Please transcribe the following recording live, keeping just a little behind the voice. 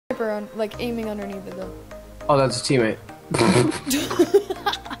sniper on, like, aiming underneath it, though. Oh, that's a teammate.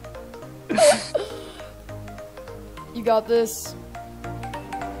 You got this.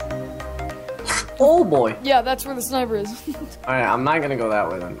 Oh boy. Yeah, that's where the sniper is. Alright, I'm not gonna go that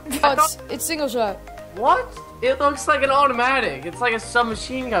way then. Oh, it's single shot. What? It looks like an automatic. It's like a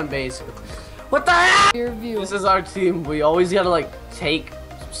submachine gun, basically. What the heck? Your view. This is our team. We always gotta, like, take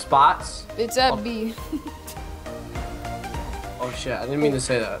spots. It's at B. Oh shit, I didn't mean to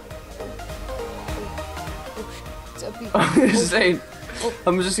say that. It's at B.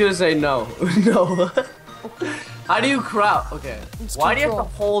 I'm just gonna say no. No. How do you crouch? Okay. It's Why do you control.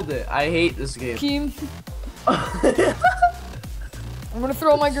 have to hold it? I hate this game. Keem. I'm gonna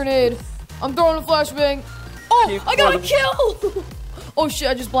throw my grenade. I'm throwing a flashbang. Oh, Keem, I got a kill! Oh shit,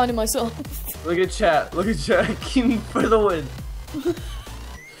 I just blinded myself. Look at chat. Look at chat. Keem for the win.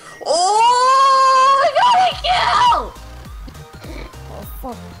 Oh, I got a kill! Oh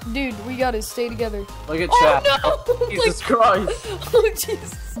fuck. Dude, we gotta stay together. Look at Oh chat. no! Jesus Christ. Oh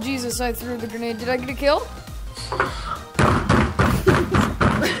Jesus. Jesus, I threw the grenade. Did I get a kill?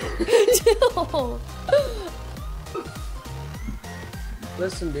 Chill.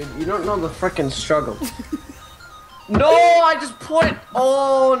 Listen, dude, you don't know the frickin' struggle. No, I just put.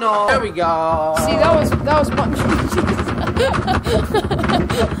 Oh no. There we go. See, that was one.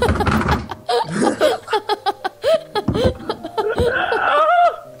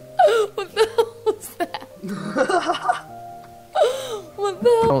 What the hell was that? What the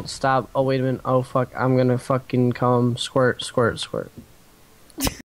hell? Don't stop. Oh wait a minute. Oh fuck. I'm gonna fucking come. Squirt, squirt, squirt.